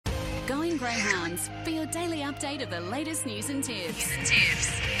Going Greyhounds for your daily update of the latest news and tips.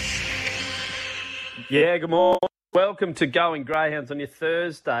 Yeah, good morning. Welcome to Going Greyhounds on your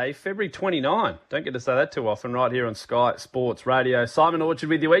Thursday, February 29. Don't get to say that too often right here on Sky Sports Radio. Simon Orchard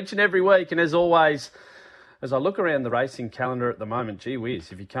with you each and every week. And as always, as I look around the racing calendar at the moment, gee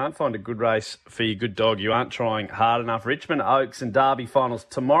whiz, if you can't find a good race for your good dog, you aren't trying hard enough. Richmond Oaks and Derby finals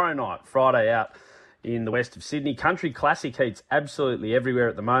tomorrow night, Friday out in the west of Sydney. Country Classic heats absolutely everywhere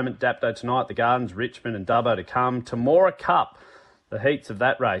at the moment. Dapto tonight, the Gardens, Richmond and Dubbo to come. Temora Cup, the heats of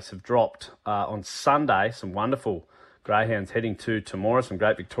that race have dropped on Sunday. Some wonderful greyhounds heading to Temora. Some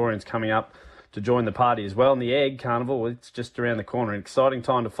great Victorians coming up to join the party as well. And the Egg Carnival, it's just around the corner. An exciting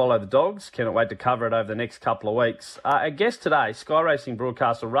time to follow the dogs. Cannot wait to cover it over the next couple of weeks. Our guest today, Sky Racing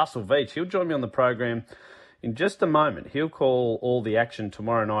broadcaster Russell Veach. He'll join me on the program in just a moment. He'll call all the action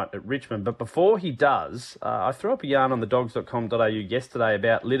tomorrow night at Richmond. But before he does, I threw up a yarn on the dogs.com.au yesterday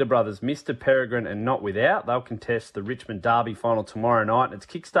about Litter Brothers, Mr. Peregrine and Not Without. They'll contest the Richmond Derby final tomorrow night. It's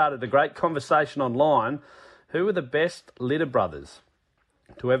kickstarted a great conversation online. Who are the best Litter Brothers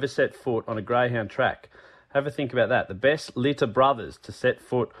to ever set foot on a greyhound track? Have a think about that. The best Litter Brothers to set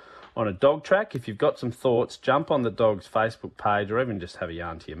foot on a dog track. If you've got some thoughts, jump on the Dogs Facebook page or even just have a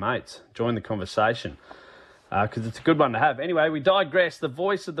yarn to your mates. Join the conversation, because it's a good one to have. Anyway, we digress. The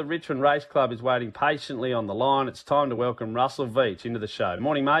voice of the Richmond Race Club is waiting patiently on the line. It's time to welcome Russell Veach into the show.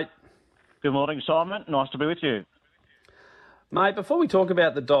 Morning, mate. Good morning, Simon. Nice to be with you. Mate, before we talk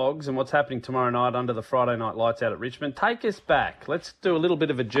about the dogs and what's happening tomorrow night under the Friday night lights out at Richmond, take us back. Let's do a little bit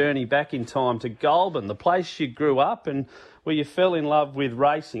of a journey back in time to Goulburn, the place you grew up and where you fell in love with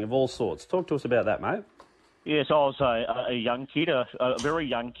racing of all sorts. Talk to us about that, mate. Yes, I was a young kid, a very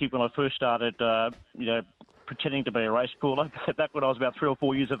young kid when I first started, pretending to be a race caller. Back when I was about 3 or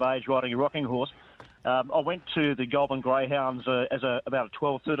 4 years of age, riding a rocking horse. I went to the Goulburn Greyhounds as about a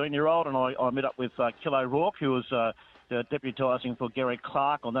 12, 13-year-old, and I met up with Kilo Rourke, who was deputising for Gary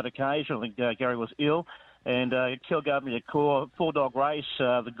Clark on that occasion. I think Gary was ill. And Kill gave me a call, 4-dog race.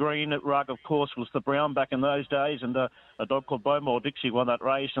 The green rug, of course, was the brown back in those days, and a dog called Bowmore Dixie won that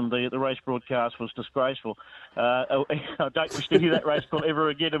race, and the race broadcast was disgraceful. I don't wish to hear that race call ever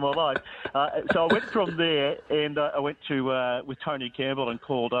again in my life. So I went from there, and I went to with Tony Campbell and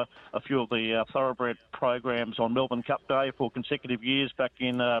called a few of the thoroughbred programs on Melbourne Cup Day for consecutive years back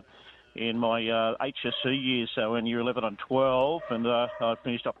in my HSC years, so in year 11 and 12, and I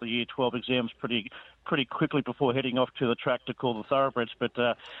finished up the year 12 exams pretty quickly before heading off to the track to call the thoroughbreds. But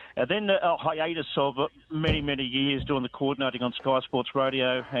and then a hiatus of many years doing the coordinating on Sky Sports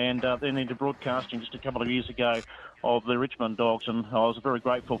Radio, and then into broadcasting just a couple of years ago of the Richmond Dogs, and I was very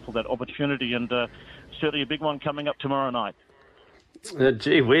grateful for that opportunity, and certainly a big one coming up tomorrow night.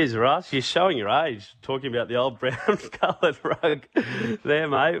 Gee whiz, Russ, you're showing your age, talking about the old brown-coloured rug there,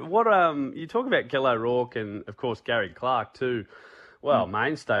 mate. What you talk about Kilo Rourke and, of course, Gary Clark too. Well,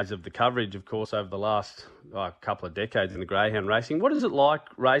 mainstays of the coverage, of course, over the last couple of decades in the greyhound racing. What is it like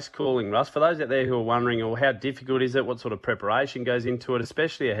race calling, Russ? For those out there who are wondering, how difficult is it? What sort of preparation goes into it,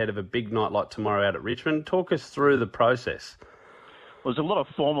 especially ahead of a big night like tomorrow out at Richmond? Talk us through the process. Well, there's a lot of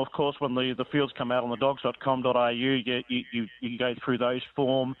form, of course, when the fields come out on the dogs.com.au. You go through those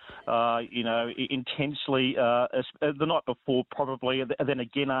form, intensely the night before probably, and then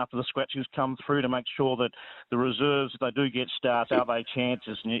again after the scratchings come through to make sure that the reserves, if they do get starts, are they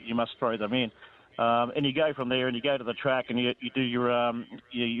chances, and you must throw them in. And you go from there and you go to the track and you do your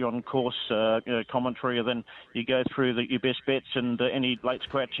on-course commentary, and then you go through your best bets and any late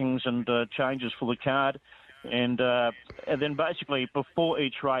scratchings and changes for the card. And then basically before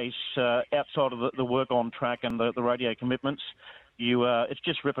each race, outside of the work on track and the radio commitments, it's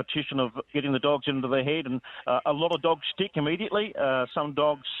just repetition of getting the dogs into their head. And a lot of dogs stick immediately. Some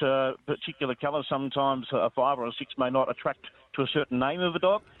dogs, particular colours, sometimes a 5 or a 6 may not attract to a certain name of a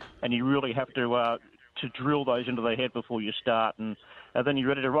dog, and you really have to drill those into their head before you start. And then you're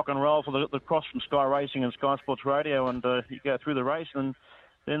ready to rock and roll for the cross from Sky Racing and Sky Sports Radio, and you go through the race and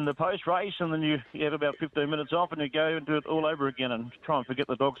then the post-race, and then you have about 15 minutes off and you go and do it all over again and try and forget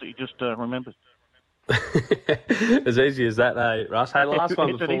the dogs that you just remembered. As easy as that, Russ. Hey, last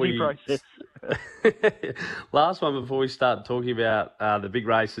one before we start talking about the big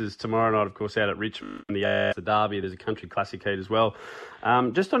races tomorrow night, of course, out at Richmond, the Derby. There's a Country Classic heat as well.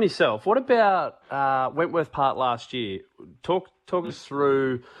 Just on yourself, what about Wentworth Park last year? Talk us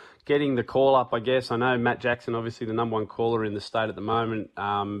through getting the call up, I guess. I know Matt Jackson, obviously the number one caller in the state at the moment,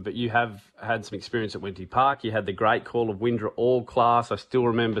 but you have had some experience at Wenty Park. You had the great call of Windra All Class. I still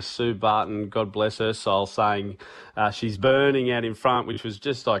remember Sue Barton, God bless her soul, saying she's burning out in front, which was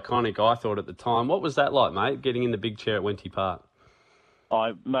just iconic, I thought, at the time. What was that like, mate, getting in the big chair at Wenty Park?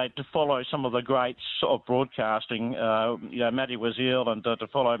 I made to follow some of the greats of broadcasting. Matty was ill, and to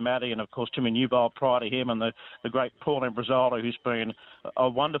follow Matty, and of course Timmy Newbold prior to him, and the great Paul Ambrosolo, who's been a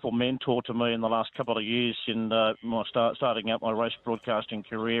wonderful mentor to me in the last couple of years in my starting out my race broadcasting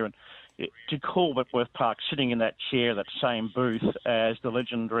career. And to call Whitworth Park sitting in that chair, that same booth as the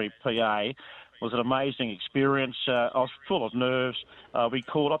legendary PA, was an amazing experience. I was full of nerves. We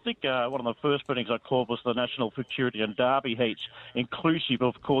called, I think one of the first meetings I called was the National Futurity and Derby heats, inclusive,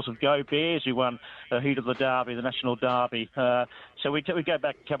 of course, of Go Bears, who won the heat of the Derby, the National Derby. So we go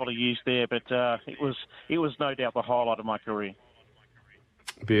back a couple of years there, but it was no doubt the highlight of my career.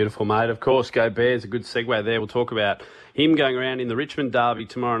 Beautiful, mate. Of course, Go Bears, a good segue there. We'll talk about him going around in the Richmond Derby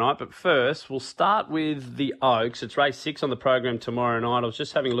tomorrow night. But first, we'll start with the Oaks. It's race 6 on the program tomorrow night. I was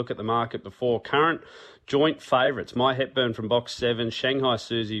just having a look at the market before. Current joint favourites, My Hepburn from box 7, Shanghai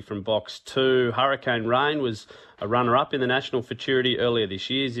Susie from box 2. Hurricane Rain was a runner-up in the National Futurity earlier this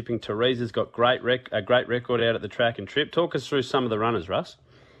year. Zipping Teresa's got a great record out at the track and trip. Talk us through some of the runners, Russ.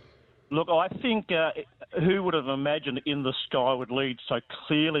 Look, I think who would have imagined In the Sky would lead so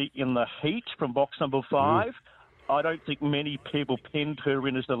clearly in the heat from box number 5? I don't think many people pinned her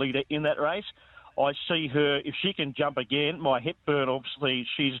in as the leader in that race. I see her, if she can jump again, My Hepburn, obviously,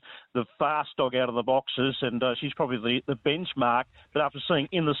 she's the fast dog out of the boxes, and she's probably the benchmark. But after seeing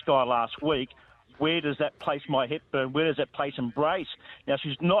In the Sky last week, where does that place My Hepburn? Where does that place Embrace? Now,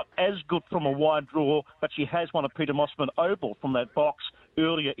 she's not as good from a wide draw, but she has won a Peter Mossman Oval from that box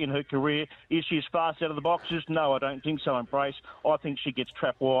earlier in her career. Is she as fast out of the boxes? No, I don't think so, Embrace. I think she gets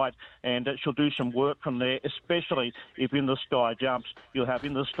trapped wide, and she'll do some work from there, especially if In the Sky jumps. You'll have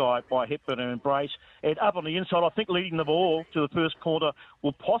In the Sky by Hepburn and Embrace. And up on the inside, I think leading the ball to the first quarter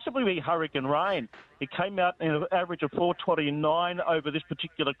will possibly be Hurricane Rain. It came out in an average of 4:29 over this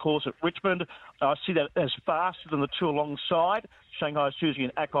particular course at Richmond. I see that as faster than the two alongside, Shanghai Susie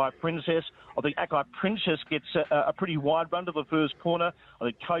and Akai Princess. I think Akai Princess gets a pretty wide run to the first corner. I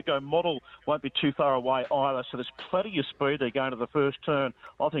think Coco Model won't be too far away either, so there's plenty of speed. They're going to the first turn.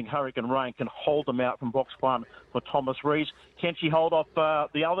 I think Hurricane Rain can hold them out from box 1 for Thomas Rees. Can she hold off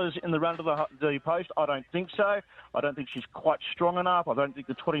the others in the run to the post? I don't think so. I don't think she's quite strong enough. I don't think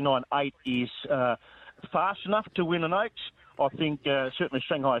the 29.8 is fast enough to win an Oaks. I think certainly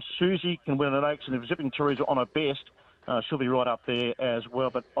Shanghai Susie can win an Oaks, and if Zipping Teresa on her best, she'll be right up there as well.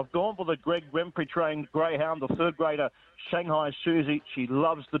 But I've gone for the Greg Remprey trained Greyhound, the third grader, Shanghai Susie. She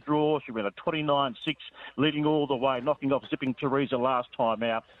loves the draw. She ran a 29.6, leading all the way, knocking off Zipping Teresa last time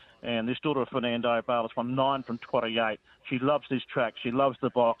out. And this daughter of Fernando Bayless won 9 from 28. She loves this track. She loves the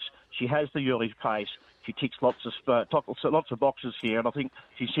box. She has the early pace. She ticks lots of boxes here, and I think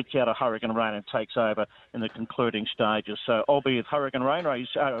she sits out a Hurricane Rain and takes over in the concluding stages. So I'll be with Hurricane Rain,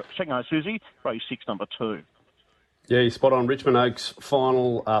 Shanghai Susie, race 6, number 2. Yeah, you're spot on. Richmond Oaks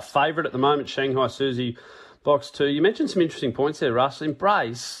final favourite at the moment, Shanghai Susie, box 2. You mentioned some interesting points there, Russ.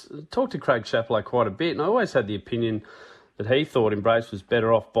 Embrace, talked to Craig Chaplow quite a bit, and I always had the opinion that he thought Embrace was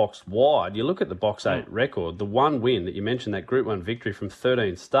better off boxed wide. You look at the box 8 record, the one win that you mentioned, that Group 1 victory from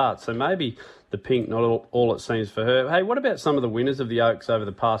 13 starts, so maybe the pink not all it seems for her. Hey, what about some of the winners of the Oaks over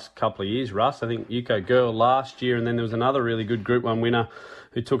the past couple of years, Russ? I think Yuko Girl last year, and then there was another really good Group 1 winner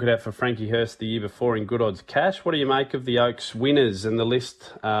who took it out for Frankie Hurst the year before in Good Odds Cash. What do you make of the Oaks winners and the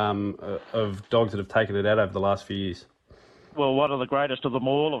list of dogs that have taken it out over the last few years? Well, one of the greatest of them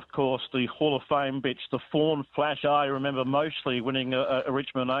all, of course, the Hall of Fame bitch, the Fawn Flash. I remember mostly winning a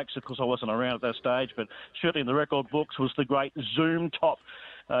Richmond Oaks. Of course, I wasn't around at that stage, but certainly in the record books was the great Zoom Top.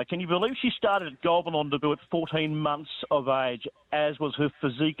 Can you believe she started at Goulburn on debut at 14 months of age, as was her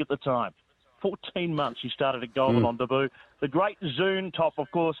physique at the time? 14 months she started at Goulburn on debut. The great Zoom Top, of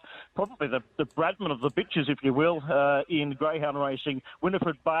course, probably the Bradman of the bitches, if you will, in greyhound racing.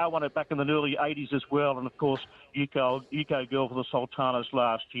 Winifred Bale won it back in the early 80s as well, and of course, Yuko Girl for the Sultanas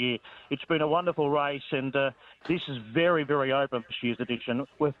last year. It's been a wonderful race, and this is very, very open this year's edition.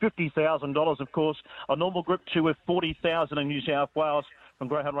 With $50,000, of course, a normal Group 2 with $40,000 in New South Wales from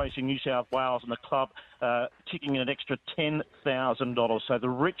Greyhound Racing New South Wales, and the club ticking in an extra $10,000. So the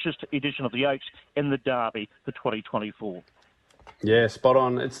richest edition of the Oaks in the Derby for 2024. Yeah, spot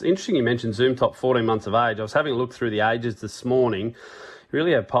on. It's interesting you mentioned Zoom Top, 14 months of age. I was having a look through the ages this morning. You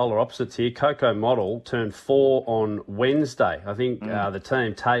really have polar opposites here. Coco Model turned 4 on Wednesday. I think the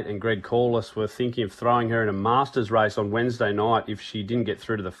team, Tate and Greg Corliss, were thinking of throwing her in a Masters race on Wednesday night if she didn't get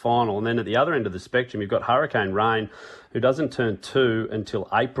through to the final. And then at the other end of the spectrum, you've got Hurricane Rain, who doesn't turn 2 until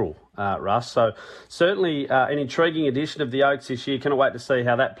April, Russ. So certainly an intriguing edition of the Oaks this year. Cannot wait to see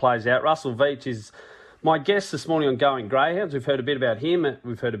how that plays out. Russell Veach is My guest this morning on Going Greyhounds, we've heard a bit about him,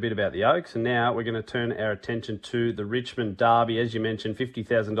 we've heard a bit about the Oaks, and now we're going to turn our attention to the Richmond Derby. As you mentioned,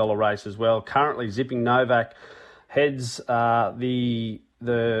 $50,000 race as well. Currently, Zipping Novak heads the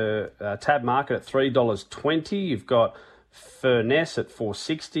tab market at $3.20. You've got Furness at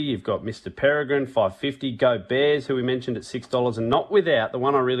 $4.60. You've got Mr. Peregrine, $5.50. Go Bears, who we mentioned at $6. And not without, the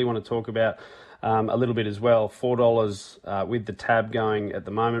one I really want to talk about a little bit as well, $4 with the tab going at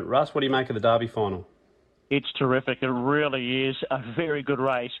the moment. Russ, what do you make of the Derby final? It's terrific. It really is a very good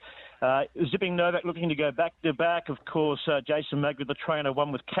race. Zipping Novak looking to go back-to-back. Of course, Jason Magwood, the trainer,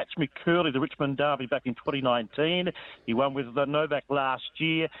 won with Catch Me Curly, the Richmond Derby, back in 2019. He won with Novak last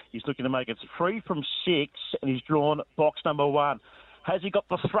year. He's looking to make it 3 from 6, and he's drawn box number 1. Has he got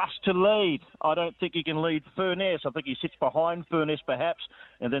the thrust to lead? I don't think he can lead Furness. I think he sits behind Furness perhaps,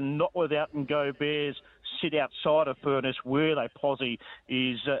 and then Not Without and Go Bears sit outside of Furness. Where they posse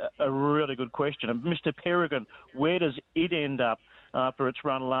is a really good question. And Mr. Peregrine, where does it end up after its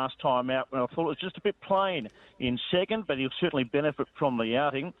run last time out? Well, I thought it was just a bit plain in second, but he'll certainly benefit from the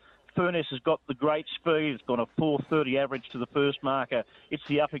outing. Furness has got the great speed. It's got a 4.30 average to the first marker. It's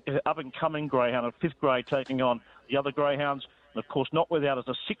the up-and-coming Greyhound, a 5th grade, taking on the other Greyhounds. And, of course, Not Without is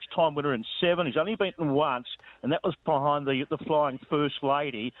a 6-time winner in 7. He's only beaten once, and that was behind the Flying First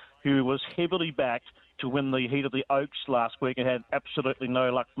Lady, who was heavily backed to win the heat of the Oaks last week and had absolutely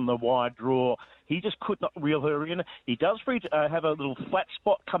no luck from the wide draw. He just could not reel her in. He does have a little flat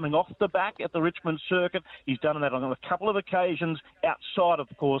spot coming off the back at the Richmond circuit. He's done that on a couple of occasions outside, of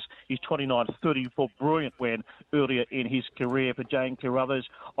course, his 29.34 brilliant win earlier in his career for Jane Carruthers.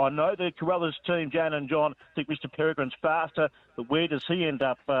 I know the Carruthers team, Jane and John, think Mr. Peregrine's faster, but where does he end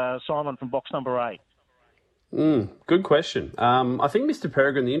up, Simon, from box number 8? Good question. I think Mr.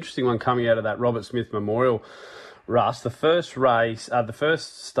 Peregrine, the interesting one coming out of that Robert Smith Memorial, Russ, the first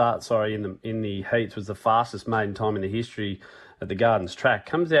start in the heats was the fastest maiden time in the history at the Gardens track.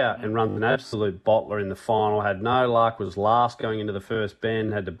 Comes out and runs an absolute bottler in the final, had no luck, was last going into the first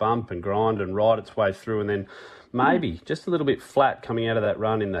bend, had to bump and grind and ride its way through, and then maybe just a little bit flat coming out of that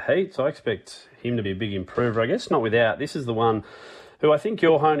run in the heat. So I expect him to be a big improver. I guess Not Without. This is the one who I think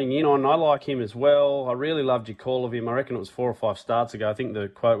you're honing in on. I like him as well. I really loved your call of him. I reckon it was 4 or 5 starts ago. I think the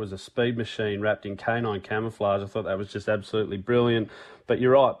quote was a speed machine wrapped in canine camouflage. I thought that was just absolutely brilliant. But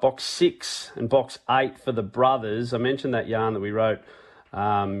you're right, box 6 and box 8 for the brothers. I mentioned that yarn that we wrote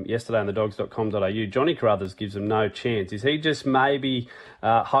yesterday on thedogs.com.au. Johnny Carruthers gives them no chance. Is he just maybe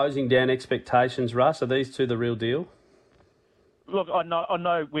hosing down expectations, Russ? Are these two the real deal? Look, I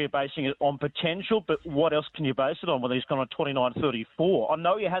know we're basing it on potential, but what else can you base it on when he's gone on 29.34? I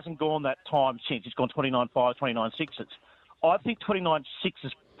know he hasn't gone that time since. He's gone 29.5, 29.6. I think 29.6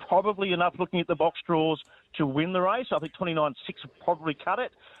 is probably enough looking at the box draws to win the race. I think 29.6 will probably cut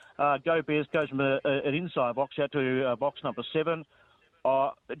it. Go Bears goes from an inside box out to box number 7.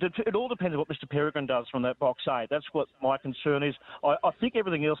 It all depends on what Mr. Peregrine does from that box 8. That's what my concern is. I think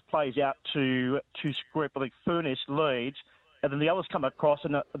everything else plays out to script. I think Furness leads, and then the others come across,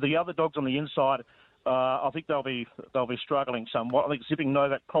 and the other dogs on the inside, I think they'll be struggling somewhat. I think Zipping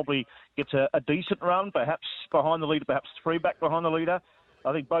Novak probably gets a decent run, perhaps behind the leader, perhaps 3 back behind the leader.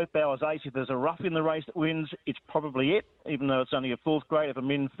 I think both Bowers Ace, if there's a rough in the race that wins, it's probably it, even though it's only a 4th grade of a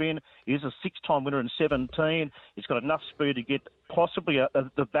Min Fin. He is a 6-time winner in 17. He's got enough speed to get possibly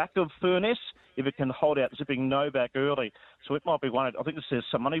the back of Furness if it can hold out Zipping Novak early. So it might be one. I think there's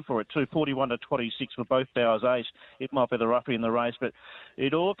some money for it too, 41-26 for both Bowers Ace. It might be the roughie in the race, but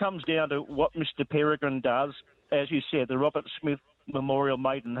it all comes down to what Mr. Peregrine does. As you said, the Robert Smith Memorial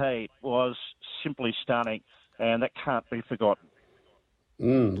Maiden Heat was simply stunning, and that can't be forgotten.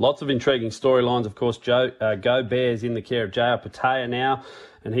 Lots of intriguing storylines, of course. Go Bears in the care of J.R. Pattaya now,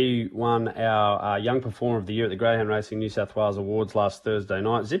 and he won our Young Performer of the Year at the Greyhound Racing New South Wales Awards last Thursday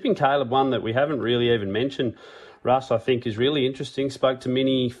night. Zipping Caleb, one that we haven't really even mentioned, Russ, I think is really interesting. Spoke to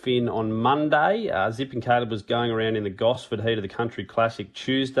Minnie Finn on Monday. Zipping Caleb was going around in the Gosford heat of the Country Classic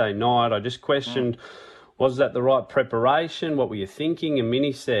Tuesday night. I just questioned... Was that the right preparation? What were you thinking? And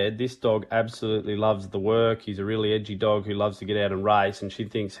Minnie said this dog absolutely loves the work. He's a really edgy dog who loves to get out and race, and she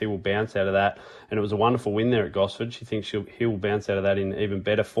thinks he will bounce out of that. And it was a wonderful win there at Gosford. She thinks he will bounce out of that in even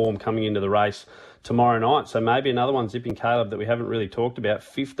better form coming into the race tomorrow night. So maybe another one, Zipping Caleb, that we haven't really talked about.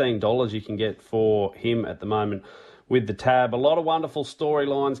 $15 you can get for him at the moment with the tab. A lot of wonderful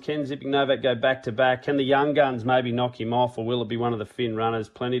storylines. Can Zipping Novak go back-to-back? Can the young guns maybe knock him off, or will it be one of the Finn runners?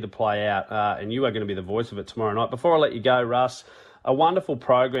 Plenty to play out, and you are going to be the voice of it tomorrow night. Before I let you go, Russ, a wonderful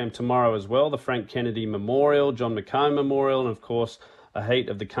program tomorrow as well. The Frank Kennedy Memorial, John McComb Memorial, and, of course, a heat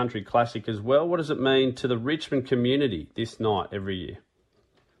of the Country Classic as well. What does it mean to the Richmond community this night every year?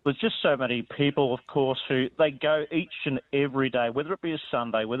 there's just so many people, of course, who they go each and every day, whether it be a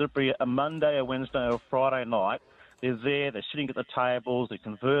Sunday, whether it be a Monday, a Wednesday, or a Friday night. They're there, they're sitting at the tables, they're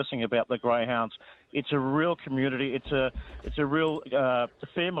conversing about the Greyhounds. It's a real community. It's a real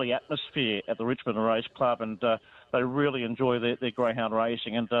family atmosphere at the Richmond Race Club, and they really enjoy their Greyhound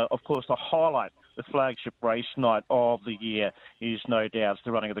racing. And, of course, the highlight, the flagship race night of the year is no doubt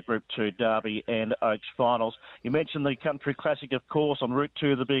the running of the Group 2 Derby and Oaks finals. You mentioned the Country Classic, of course, en route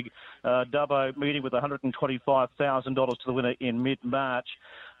to the big Dubbo meeting with $125,000 to the winner in mid-March.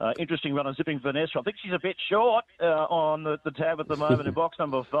 Interesting runner, Zipping Vanessa. I think she's a bit short on the tab at the moment in box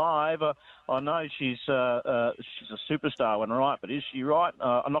number 5. I know she's a superstar when right, but is she right?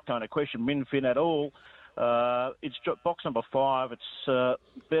 I'm not going to question Minfin at all. It's box number 5. It's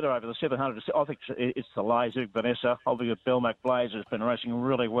better over the 700. I think it's the lazy Vanessa. Obviously, Belmac Blazer has been racing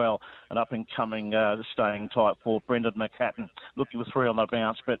really well. An up-and-coming staying type for Brendan McHatton. Looking with 3 on the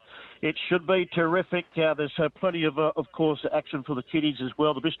bounce, but it should be terrific. There's plenty of course, action for the kiddies as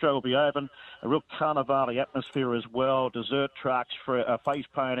well. The bistro will be open. A real carnival atmosphere as well. Dessert trucks for face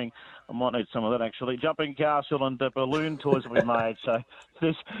painting. I might need some of that, actually. Jumping castle and balloon toys will be made. So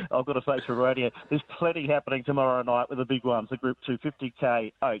I've got to face for radio. There's plenty happening tomorrow night with the big ones, the Group 2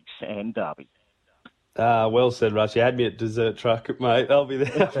 50K, Oaks and Derby. Well said, Rush. You had me at dessert truck, mate. I'll be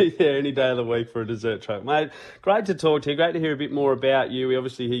there any day of the week for a dessert truck, mate. Great to talk to you. Great to hear a bit more about you. We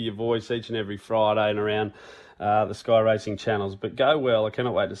obviously hear your voice each and every Friday and around the Sky Racing channels. But go well. I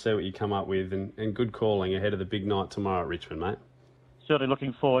cannot wait to see what you come up with, and good calling ahead of the big night tomorrow at Richmond, mate. Certainly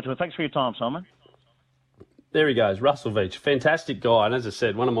looking forward to it. Thanks for your time, Simon. There he goes, Russell Veach. Fantastic guy. And as I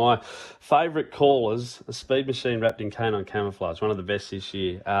said, one of my favourite callers, a speed machine wrapped in canine camouflage. One of the best this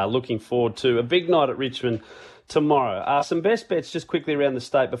year. Looking forward to a big night at Richmond tomorrow. Some best bets just quickly around the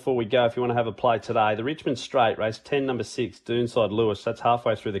state before we go if you want to have a play today. The Richmond Straight race, 10 number 6, Doonside Lewis. That's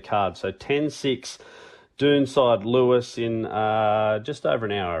halfway through the card. So 10-6. Doonside Lewis in just over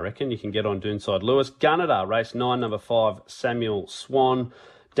an hour, I reckon. You can get on Doonside Lewis. Gunneter, race 9, number 5, Samuel Swan.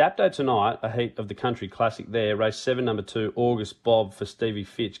 Dapto tonight, a heat of the Country Classic there. Race 7, number 2, August Bob for Stevie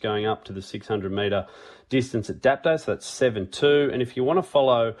Fitch going up to the 600-metre distance at Dapto. So that's 7-2. And if you want to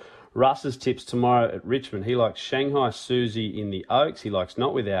follow Russ's tips tomorrow at Richmond, he likes Shanghai Susie in the Oaks. He likes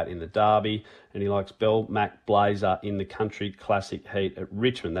Not Without in the Derby. And he likes Bell Mac Blazer in the Country Classic heat at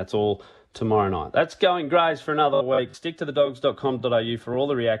Richmond. That's all tomorrow night. That's Going Greys for another week. Stick to thedogs.com.au for all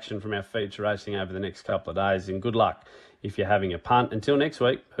the reaction from our feature racing over the next couple of days. And good luck if you're having a punt. Until next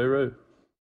week, hooroo.